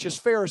self-righteous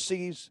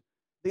Pharisees,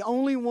 the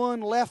only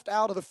one left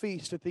out of the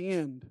feast at the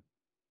end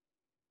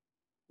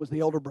was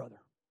the elder brother.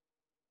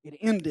 It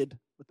ended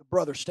with the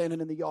brother standing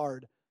in the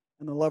yard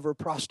and the lover of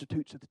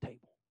prostitutes at the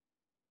table.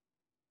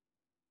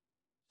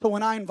 So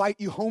when I invite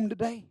you home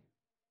today,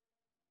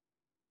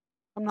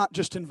 I'm not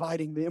just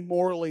inviting the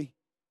morally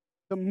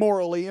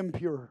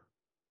impure.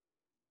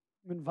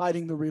 I'm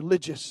inviting the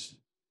religious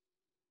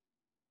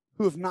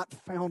who have not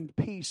found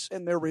peace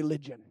in their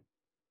religion,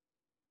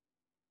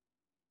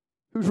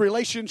 whose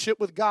relationship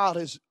with God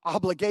is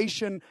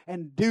obligation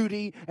and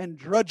duty and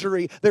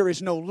drudgery. There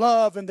is no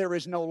love and there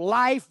is no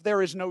life.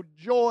 There is no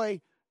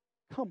joy.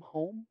 Come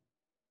home.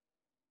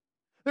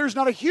 There's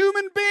not a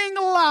human being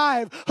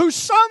alive who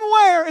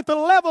somewhere at the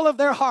level of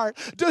their heart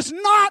does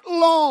not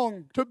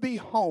long to be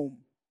home.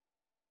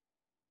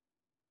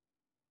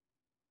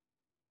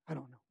 I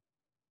don't know.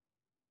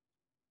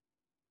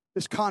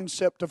 This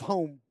concept of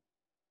home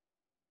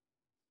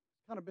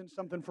has kind of been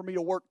something for me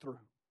to work through.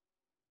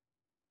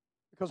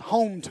 Because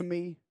home to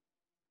me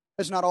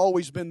has not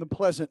always been the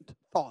pleasant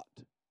thought.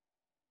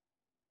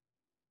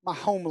 My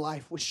home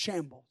life was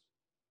shambles.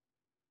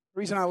 The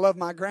reason I love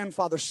my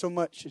grandfather so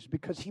much is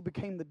because he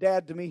became the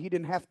dad to me he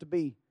didn't have to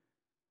be.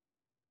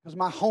 Because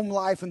my home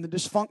life and the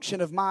dysfunction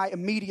of my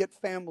immediate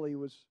family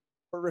was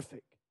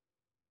horrific.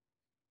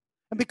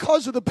 And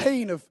because of the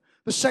pain of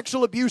the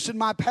sexual abuse in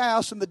my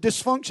past and the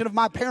dysfunction of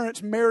my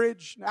parents'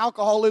 marriage and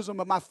alcoholism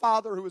of my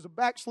father, who was a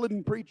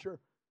backslidden preacher,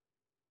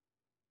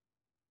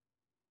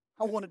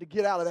 I wanted to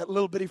get out of that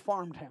little bitty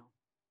farm town.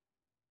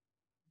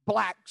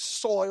 Black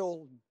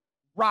soil,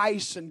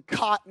 rice and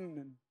cotton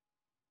and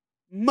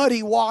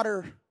muddy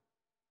water.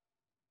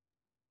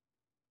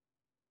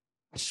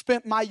 I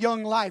spent my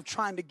young life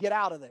trying to get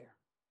out of there.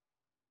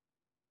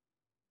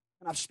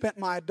 And I've spent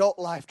my adult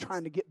life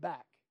trying to get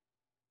back.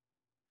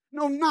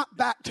 No, not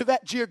back to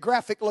that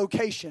geographic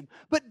location,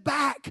 but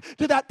back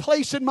to that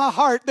place in my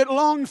heart that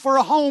longed for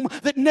a home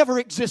that never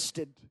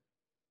existed.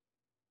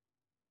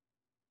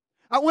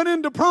 I went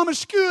into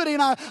promiscuity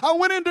and I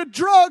went into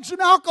drugs and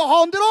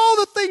alcohol and did all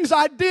the things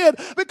I did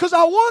because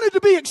I wanted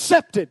to be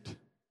accepted.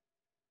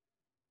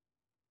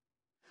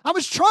 I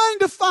was trying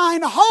to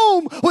find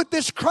home with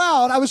this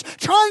crowd. I was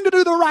trying to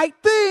do the right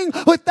thing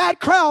with that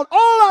crowd.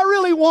 All I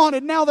really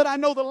wanted, now that I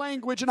know the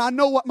language and I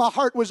know what my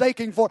heart was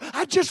aching for,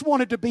 I just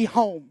wanted to be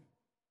home.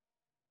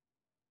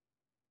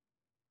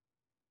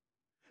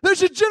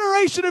 There's a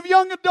generation of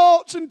young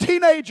adults and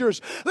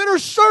teenagers that are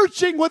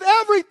searching with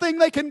everything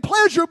they can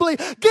pleasurably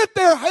get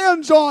their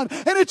hands on.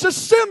 And it's a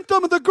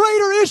symptom of the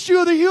greater issue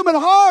of the human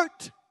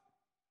heart.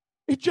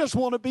 They just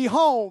want to be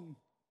home.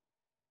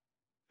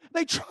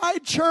 They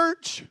tried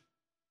church.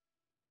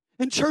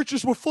 And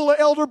churches were full of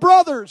elder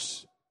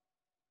brothers.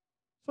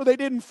 So they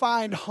didn't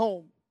find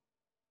home.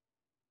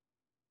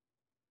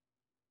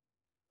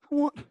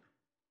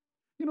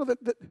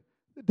 The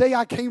day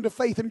I came to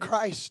faith in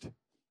Christ,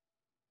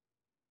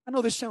 I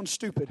know this sounds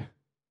stupid,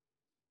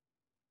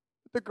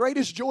 but the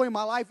greatest joy in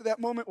my life at that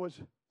moment was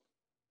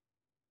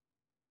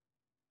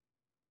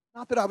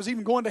not that I was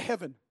even going to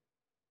heaven.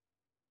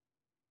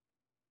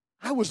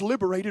 I was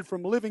liberated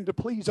from living to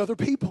please other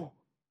people.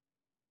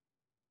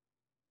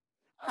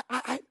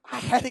 I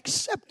had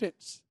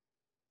acceptance.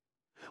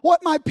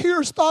 What my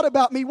peers thought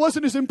about me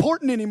wasn't as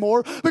important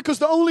anymore because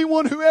the only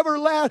one who ever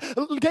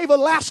gave a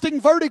lasting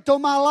verdict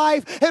on my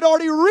life had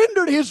already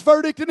rendered his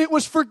verdict and it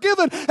was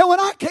forgiven. And when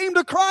I came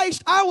to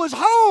Christ, I was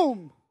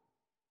home.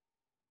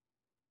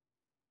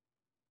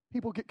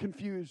 People get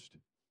confused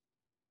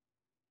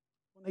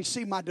when they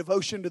see my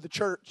devotion to the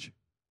church.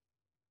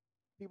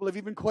 People have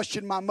even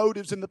questioned my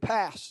motives in the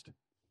past.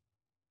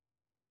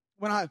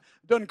 When I've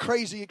done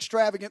crazy,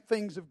 extravagant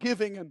things of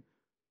giving, and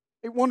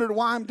they wondered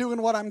why I'm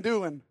doing what I'm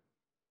doing.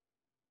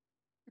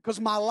 Because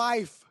my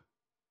life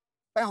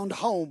found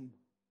home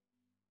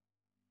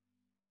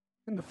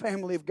in the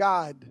family of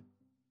God.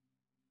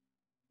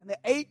 And the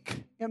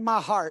ache in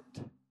my heart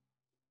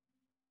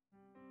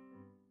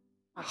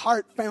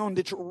found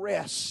its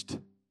rest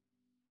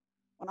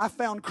when I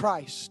found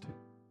Christ.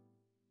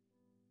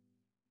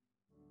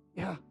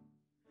 Yeah.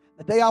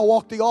 The day I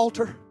walked the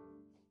altar,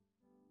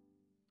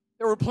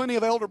 there were plenty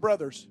of elder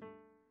brothers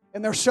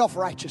in their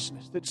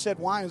self-righteousness that said,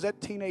 why is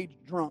that teenage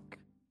drunk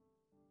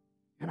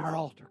in our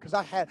altar? Because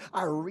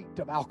I reeked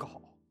of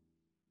alcohol.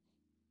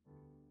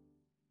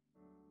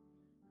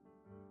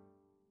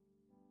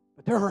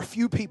 But there were a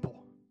few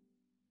people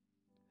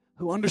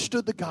who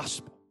understood the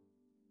gospel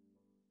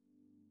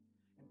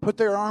and put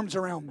their arms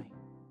around me.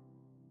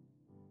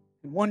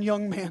 And one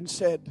young man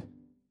said, I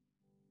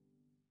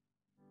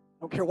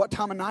don't care what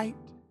time of night,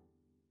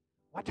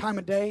 what time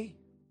of day,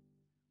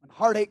 When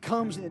heartache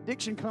comes and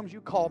addiction comes,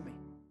 you call me.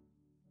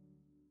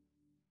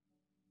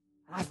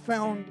 I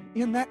found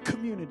in that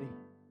community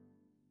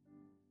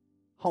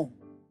home.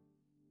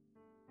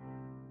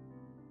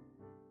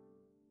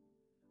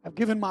 I've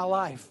given my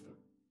life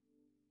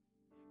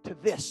to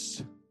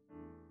this.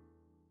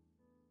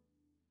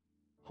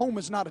 Home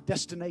is not a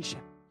destination.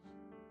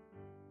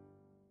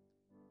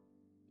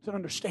 It's an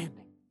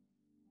understanding.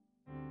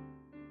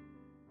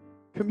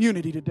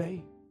 Community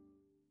today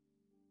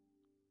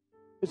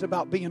is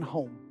about being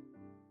home.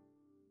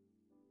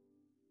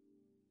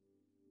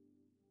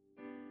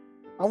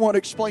 I want to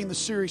explain the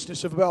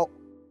seriousness about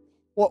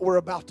what we're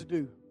about to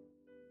do.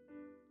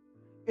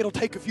 It'll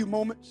take a few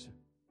moments,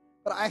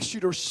 but I ask you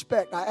to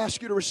respect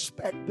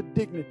the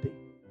dignity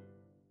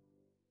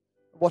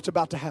of what's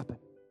about to happen.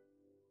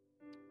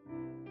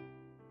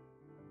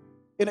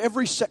 In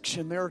every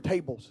section, there are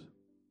tables.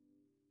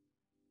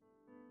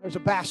 There's a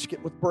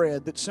basket with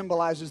bread that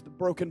symbolizes the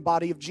broken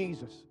body of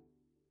Jesus.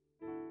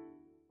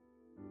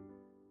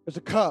 There's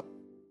a cup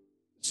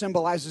that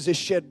symbolizes His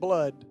shed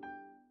blood.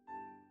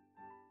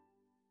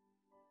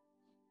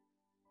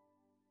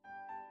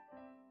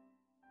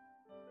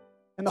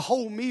 And the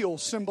whole meal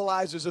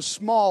symbolizes a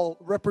small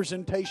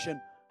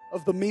representation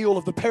of the meal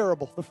of the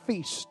parable, the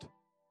feast.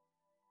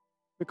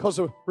 Because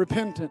a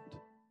repentant,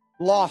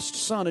 lost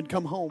son had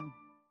come home.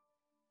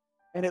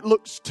 And it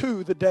looks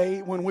to the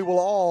day when we will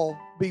all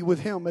be with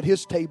Him at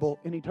His table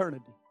in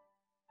eternity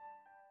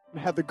and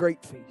have the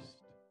great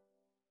feast.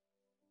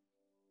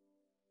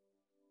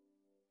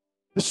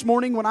 This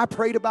morning when I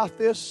prayed about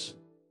this,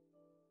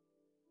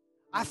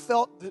 I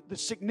felt the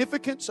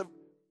significance of,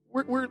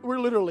 we're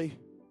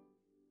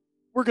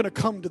going to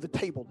come to the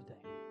table today.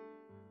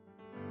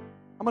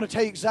 I'm going to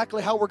tell you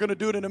exactly how we're going to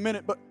do it in a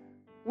minute, but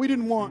we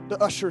didn't want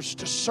the ushers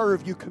to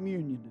serve you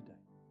communion today.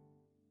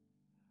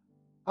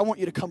 I want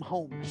you to come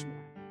home this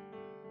morning.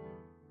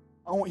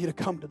 I want you to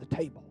come to the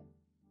table.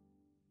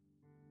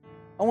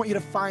 I want you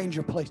to find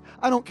your place.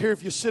 I don't care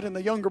if you sit in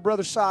the younger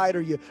brother's side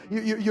or you're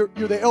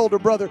the elder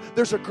brother.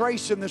 There's a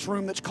grace in this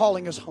room that's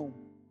calling us home.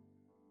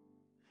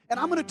 And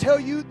I'm going to tell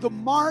you, the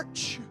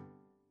march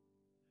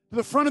to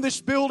the front of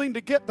this building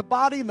to get the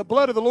body and the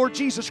blood of the Lord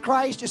Jesus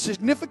Christ is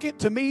significant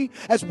to me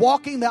as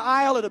walking the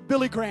aisle at a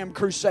Billy Graham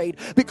crusade.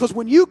 Because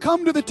when you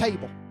come to the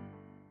table,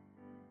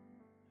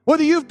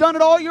 whether you've done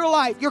it all your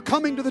life, you're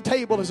coming to the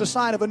table as a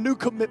sign of a new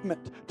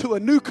commitment to a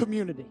new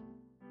community.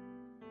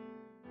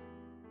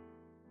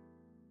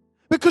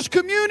 Because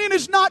communion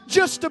is not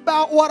just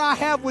about what I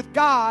have with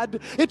God,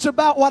 it's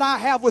about what I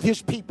have with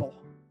His people.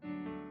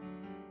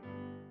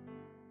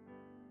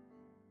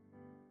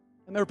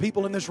 And there are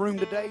people in this room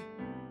today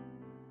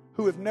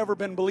who have never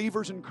been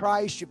believers in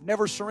Christ. You've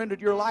never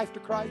surrendered your life to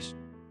Christ.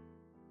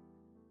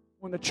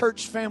 When the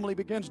church family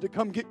begins to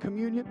come get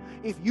communion,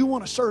 if you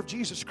want to serve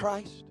Jesus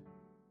Christ,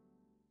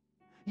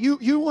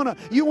 you want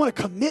to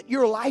commit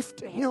your life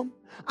to Him,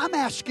 I'm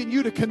asking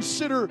you to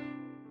consider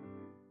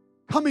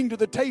coming to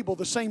the table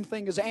the same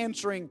thing as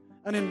answering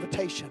an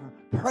invitation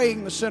or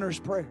praying the sinner's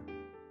prayer.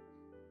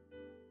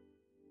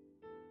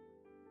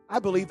 I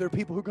believe there are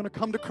people who are going to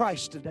come to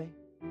Christ today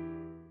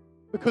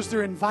because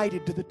they're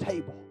invited to the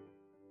table.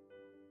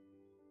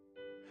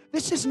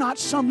 This is not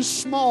some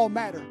small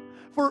matter.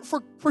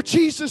 For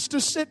Jesus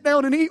to sit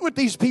down and eat with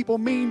these people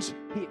means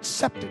He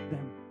accepted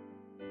them.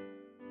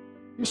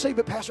 You say,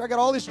 but Pastor, I got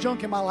all this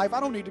junk in my life. I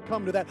don't need to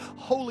come to that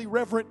holy,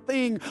 reverent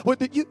thing.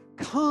 You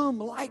come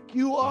like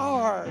you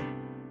are.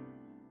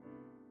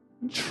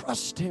 And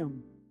trust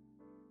Him.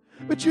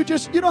 But you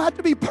don't have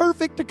to be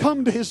perfect to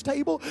come to His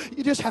table.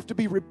 You just have to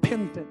be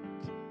repentant.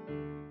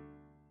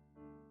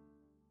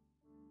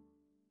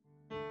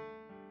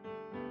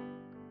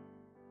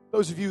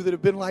 Those of you that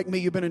have been like me,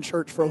 you've been in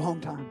church for a long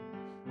time.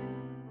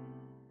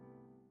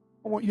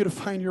 I want you to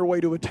find your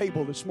way to a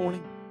table this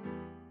morning.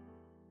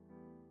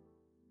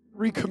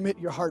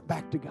 Recommit your heart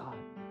back to God.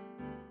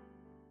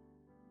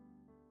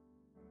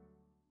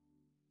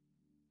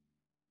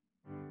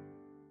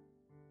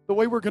 The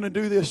way we're going to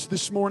do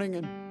this morning,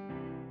 and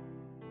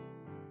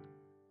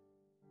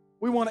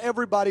we want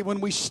everybody when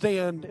we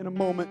stand in a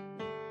moment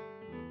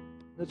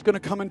that's going to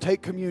come and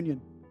take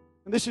communion.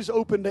 And this is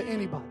open to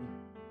anybody.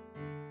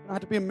 You don't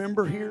have to be a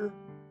member here.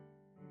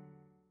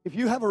 If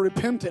you have a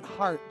repentant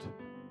heart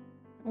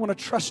and want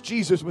to trust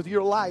Jesus with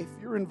your life,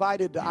 you're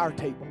invited to our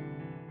table,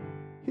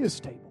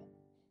 His table.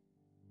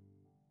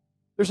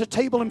 There's a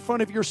table in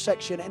front of your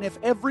section, and if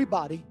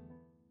everybody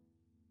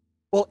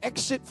will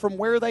exit from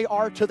where they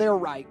are to their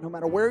right, no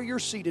matter where you're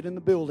seated in the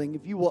building,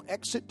 if you will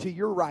exit to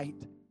your right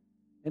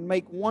and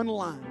make one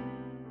line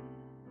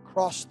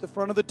across the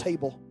front of the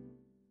table,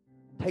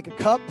 take a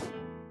cup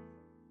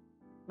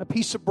and a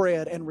piece of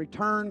bread and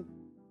return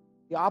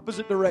the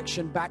opposite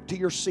direction back to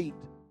your seat,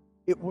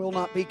 it will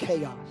not be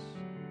chaos.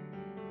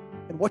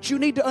 And what you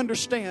need to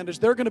understand is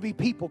there are going to be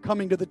people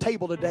coming to the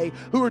table today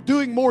who are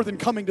doing more than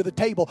coming to the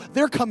table.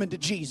 They're coming to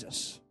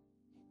Jesus.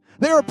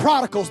 There are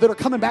prodigals that are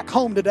coming back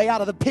home today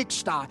out of the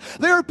pigsty.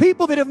 There are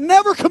people that have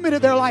never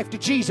committed their life to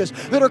Jesus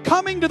that are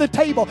coming to the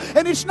table.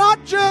 And it's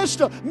not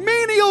just a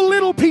menial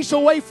little piece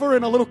of wafer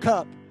in a little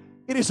cup.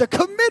 It is a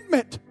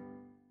commitment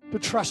to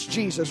trust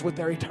Jesus with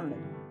their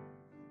eternity.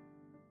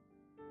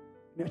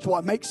 And it's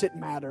what makes it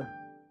matter.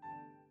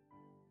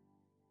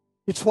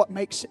 It's what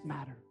makes it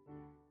matter.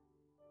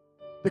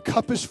 The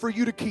cup is for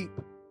you to keep.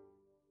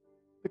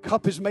 The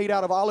cup is made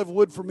out of olive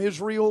wood from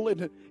Israel,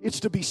 and it's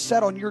to be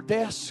set on your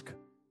desk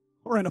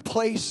or in a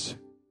place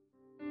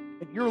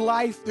in your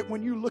life that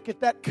when you look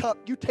at that cup,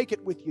 you take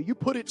it with you. You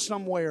put it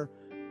somewhere.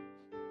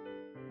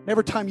 And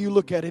every time you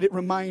look at it, it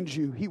reminds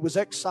you he was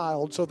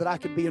exiled so that I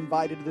could be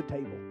invited to the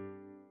table.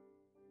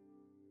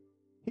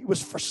 He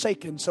was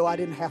forsaken so I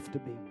didn't have to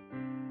be.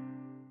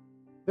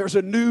 There's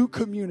a new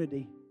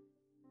community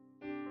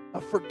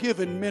of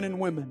forgiven men and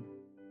women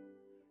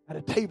at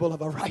a table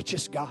of a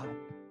righteous God.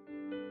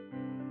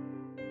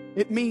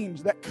 It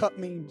means, that cup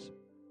means,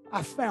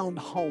 I found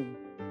home.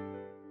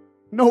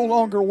 No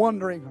longer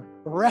wondering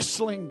or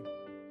wrestling.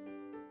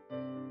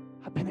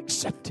 I've been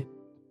accepted.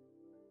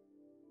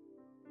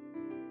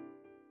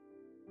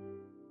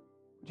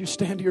 Would you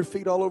stand to your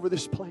feet all over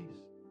this place?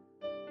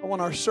 I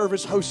want our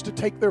service hosts to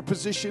take their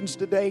positions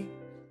today.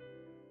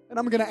 And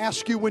I'm going to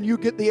ask you, when you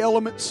get the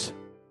elements,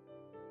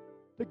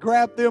 to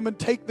grab them and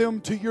take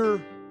them to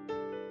your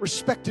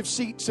respective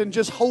seats and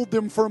just hold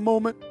them for a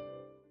moment.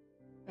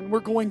 And we're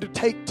going to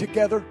take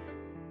together.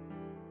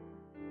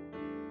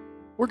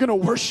 We're going to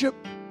worship.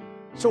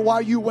 So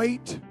while you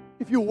wait,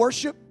 if you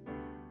worship,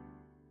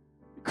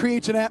 it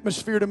creates an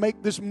atmosphere to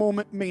make this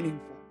moment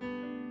meaningful.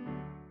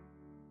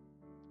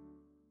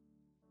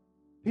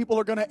 People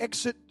are going to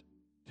exit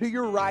to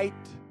your right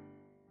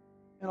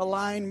in a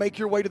line. Make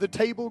your way to the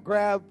table.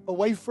 Grab a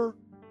wafer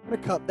and a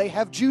cup. They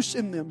have juice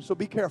in them, so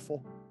be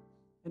careful.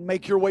 And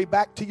make your way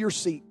back to your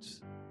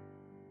seats.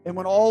 And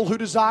when all who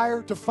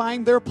desire to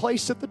find their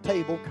place at the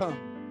table come,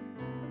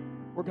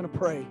 we're going to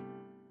pray.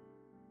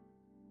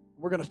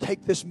 We're going to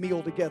take this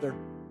meal together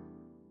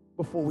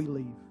before we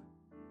leave.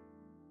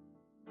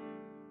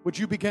 Would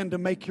you begin to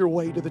make your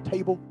way to the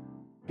table?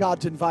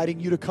 God's inviting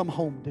you to come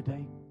home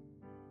today.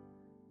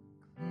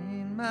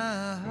 Clean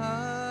my heart.